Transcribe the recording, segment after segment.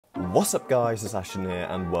What's up guys, it's Ashton here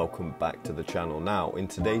and welcome back to the channel. Now in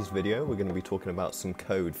today's video we're going to be talking about some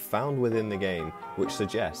code found within the game which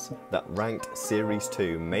suggests that Ranked Series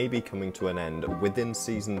 2 may be coming to an end within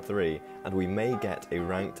Season 3 and we may get a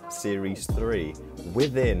Ranked Series 3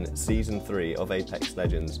 within Season 3 of Apex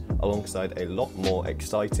Legends alongside a lot more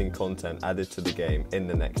exciting content added to the game in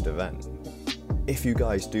the next event. If you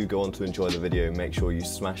guys do go on to enjoy the video, make sure you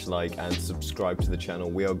smash like and subscribe to the channel.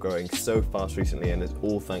 We are growing so fast recently and it's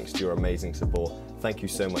all thanks to your amazing support. Thank you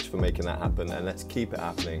so much for making that happen, and let's keep it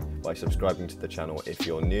happening by subscribing to the channel if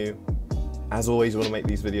you're new. As always, we want to make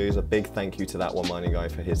these videos a big thank you to that one mining guy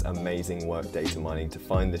for his amazing work data mining to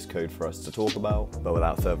find this code for us to talk about. But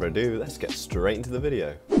without further ado, let's get straight into the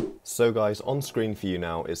video. So guys, on screen for you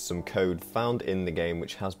now is some code found in the game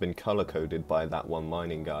which has been color coded by that one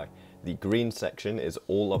mining guy. The green section is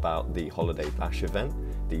all about the Holiday Bash event,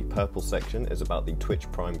 the purple section is about the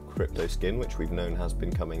Twitch Prime crypto skin which we've known has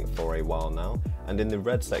been coming for a while now, and in the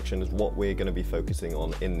red section is what we're going to be focusing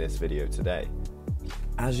on in this video today.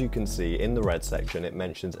 As you can see in the red section, it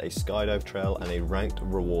mentions a skydive trail and a ranked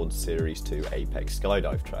rewards series 2 Apex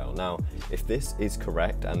skydive trail. Now if this is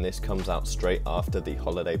correct and this comes out straight after the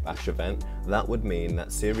Holiday Bash event, that would mean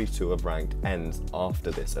that series 2 of ranked ends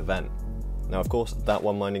after this event. Now of course that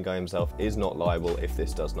one mining guy himself is not liable if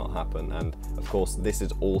this does not happen, and of course this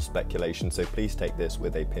is all speculation, so please take this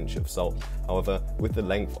with a pinch of salt. However, with the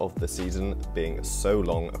length of the season being so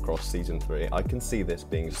long across Season 3, I can see this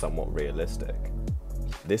being somewhat realistic.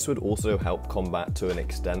 This would also help combat to an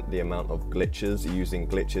extent the amount of glitches, using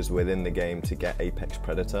glitches within the game to get Apex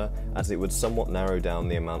Predator, as it would somewhat narrow down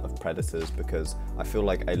the amount of Predators, because I feel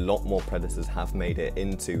like a lot more Predators have made it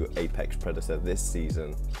into Apex Predator this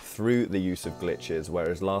season through the use of glitches,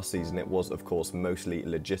 whereas last season it was of course mostly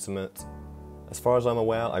legitimate. As far as I'm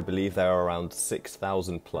aware, I believe there are around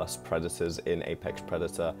 6,000 plus Predators in Apex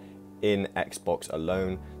Predator in Xbox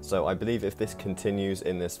alone, so I believe if this continues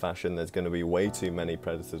in this fashion there's going to be way too many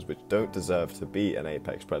Predators which don't deserve to be an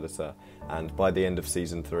Apex Predator, and by the end of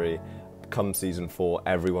Season 3, come Season 4,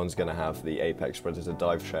 everyone's going to have the Apex Predator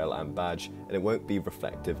dive trail and badge, and it won't be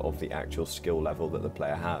reflective of the actual skill level that the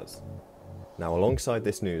player has. Now alongside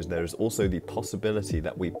this news, there is also the possibility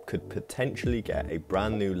that we could potentially get a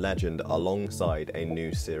brand new legend alongside a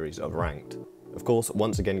new series of ranked. Of course,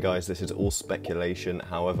 once again guys, this is all speculation.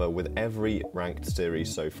 However, with every ranked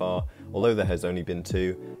series so far, although there has only been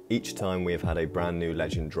 2, each time we have had a brand new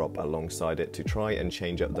legend drop alongside it to try and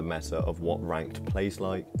change up the meta of what ranked plays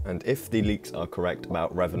like. And if the leaks are correct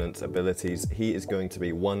about Revenant's abilities, he is going to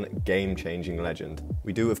be one game-changing legend.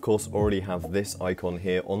 We do of course already have this icon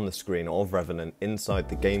here on the screen of Revenant inside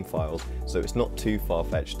the game files, so it's not too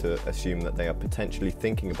far-fetched to assume that they are potentially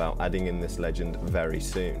thinking about adding in this legend very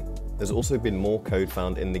soon. There's also been more code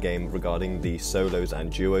found in the game regarding the Solos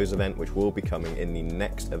and Duos event, which will be coming in the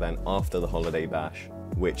next event after the Holiday Bash,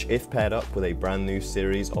 which if paired up with a brand new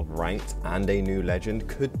series of ranked and a new legend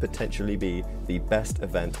could potentially be the best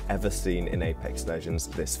event ever seen in Apex Legends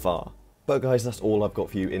this far. But guys, that's all I've got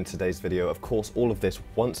for you in today's video. Of course, all of this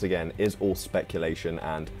once again is all speculation,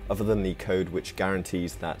 and other than the code which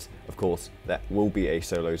guarantees that, of course, there will be a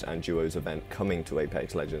Solos and Duos event coming to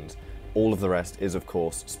Apex Legends, all of the rest is of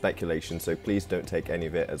course speculation, so please don't take any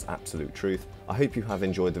of it as absolute truth. I hope you have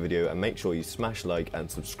enjoyed the video, and make sure you smash like and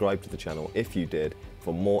subscribe to the channel if you did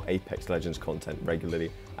for more Apex Legends content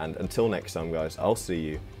regularly. And until next time guys, I'll see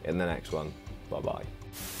you in the next one. Bye bye.